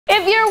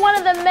If you're one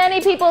of the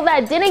many people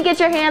that didn't get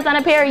your hands on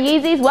a pair of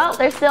Yeezys, well,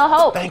 there's still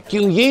hope. Thank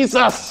you,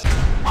 Jesus.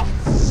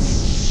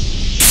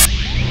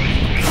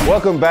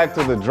 Welcome back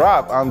to The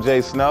Drop. I'm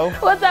J.Snow.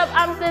 What's up?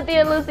 I'm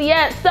Cynthia and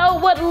LuCiette. So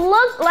what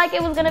looked like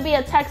it was going to be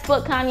a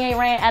textbook Kanye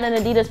rant at an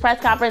Adidas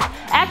press conference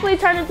actually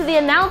turned into the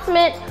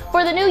announcement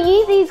for the new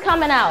Yeezys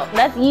coming out.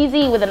 That's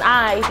Yeezy with an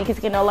I because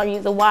he can no longer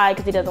use a Y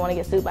because he doesn't want to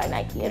get sued by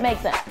Nike. It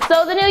makes sense.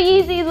 So the new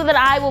Yeezys with an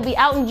I will be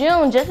out in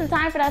June, just in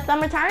time for that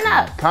summer turn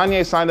up.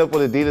 Kanye signed up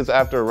with Adidas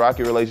after a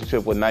rocky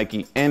relationship with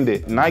Nike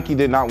ended. Nike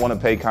did not want to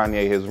pay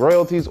Kanye his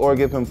royalties or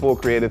give him full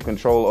creative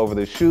control over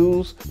the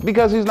shoes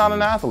because he's not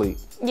an athlete.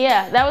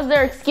 Yeah, that was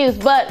their excuse.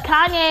 But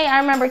Kanye,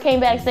 I remember, came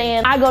back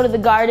saying, I go to the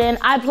Garden,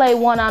 I play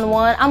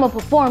one-on-one, I'm a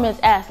performance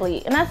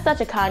athlete. And that's such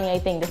a Kanye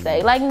thing to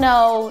say. Like,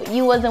 no,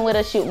 you wasn't with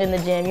us shooting in the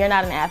gym. You're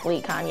not an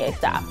athlete, Kanye,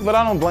 stop. But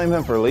I don't blame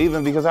him for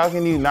leaving because how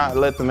can you not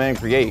let the man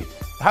create?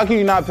 How can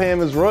you not pay him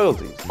his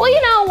royalties? Well, you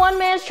know, one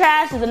man's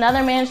trash is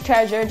another man's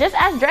treasure. Just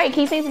ask Drake.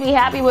 He seems to be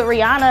happy with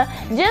Rihanna,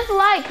 just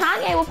like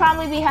Kanye will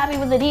probably be happy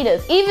with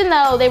Adidas, even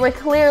though they were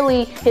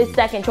clearly his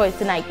second choice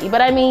to Nike.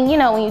 But I mean, you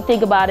know, when you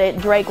think about it,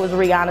 Drake was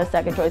Rihanna's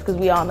second choice because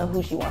we all know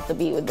who she wants to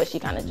be with, but she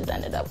kind of just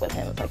ended up with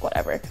him. It's like,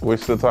 whatever. We're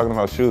still talking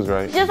about shoes,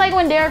 right? Just like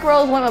when Derrick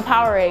Rose went with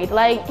Powerade.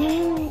 Like,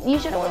 you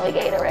should have went with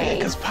Gatorade.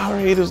 Because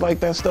Powerade is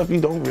like that stuff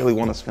you don't really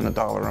want to spend $1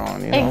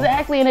 on, you know?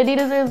 Exactly, and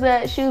Adidas is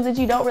the shoes that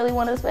you don't really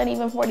want to spend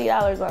even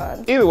 $40 on.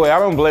 Either way, I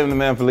don't blame the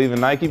man for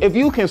leaving Nike. If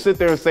you can sit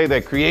there and say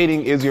that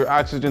creating is your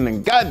oxygen,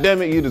 then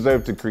goddammit, you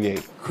deserve to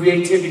create.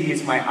 Creativity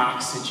is my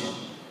oxygen.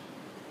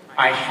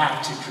 I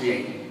have to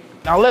create.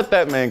 Now let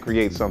that man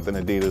create something,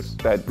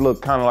 Adidas, that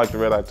look kind of like the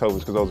Red Octobers,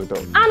 because those are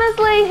dope.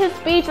 Honestly, his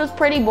speech was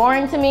pretty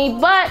boring to me,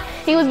 but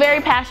he was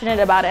very passionate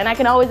about it, and I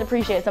can always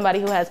appreciate somebody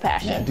who has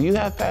passion. Yeah, do you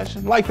have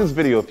passion? Like this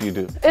video if you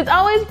do. It's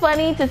always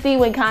funny to see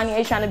when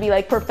Kanye's trying to be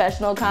like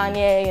professional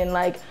Kanye and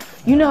like,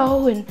 you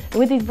know, and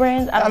with these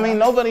brands. I mean,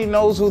 nobody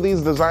knows who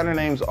these designer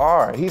names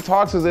are. He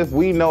talks as if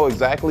we know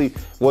exactly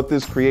what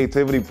this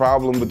creativity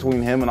problem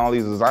between him and all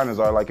these designers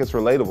are. Like, it's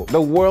relatable.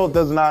 The world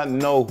does not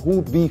know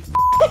who the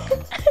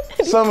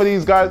some of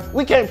these guys,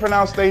 we can't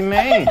pronounce their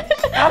names.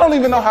 I don't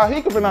even know how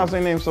he can pronounce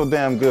their names so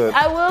damn good.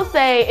 I will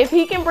say, if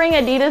he can bring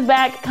Adidas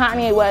back,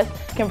 Kanye West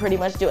can pretty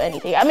much do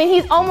anything. I mean,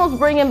 he's almost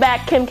bringing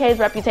back Kim K's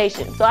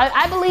reputation. So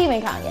I believe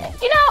in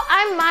Kanye. You know,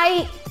 I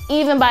might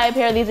even buy a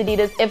pair of these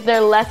Adidas if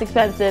they're less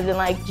expensive than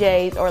like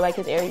Jay's or like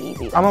his Air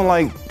Yeezys. I don't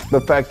like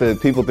the fact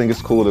that people think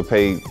it's cool to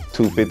pay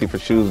 $250 for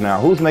shoes now.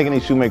 Who's making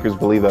these shoemakers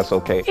believe that's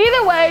okay?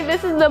 Either way,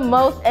 this is the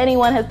most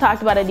anyone has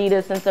talked about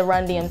Adidas since the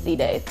Run DMC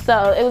days.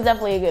 So it was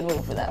definitely a good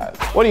move for them.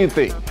 What do you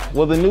think?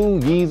 Will the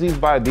new Yeezys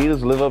by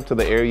Adidas live up to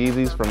the Air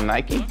Yeezys from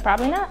Nike?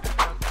 Probably not.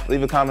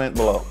 Leave a comment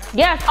below.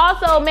 Yes,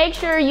 also make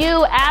sure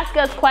you ask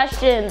us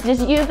questions.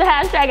 Just use the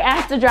hashtag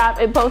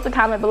 #AskTheDrop and post a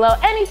comment below.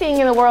 Anything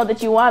in the world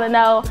that you want to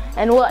know,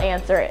 and we'll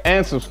answer it.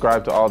 And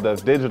subscribe to All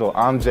That's Digital.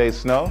 I'm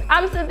J.Snow.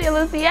 I'm Cynthia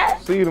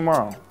LuCiette. See you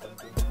tomorrow.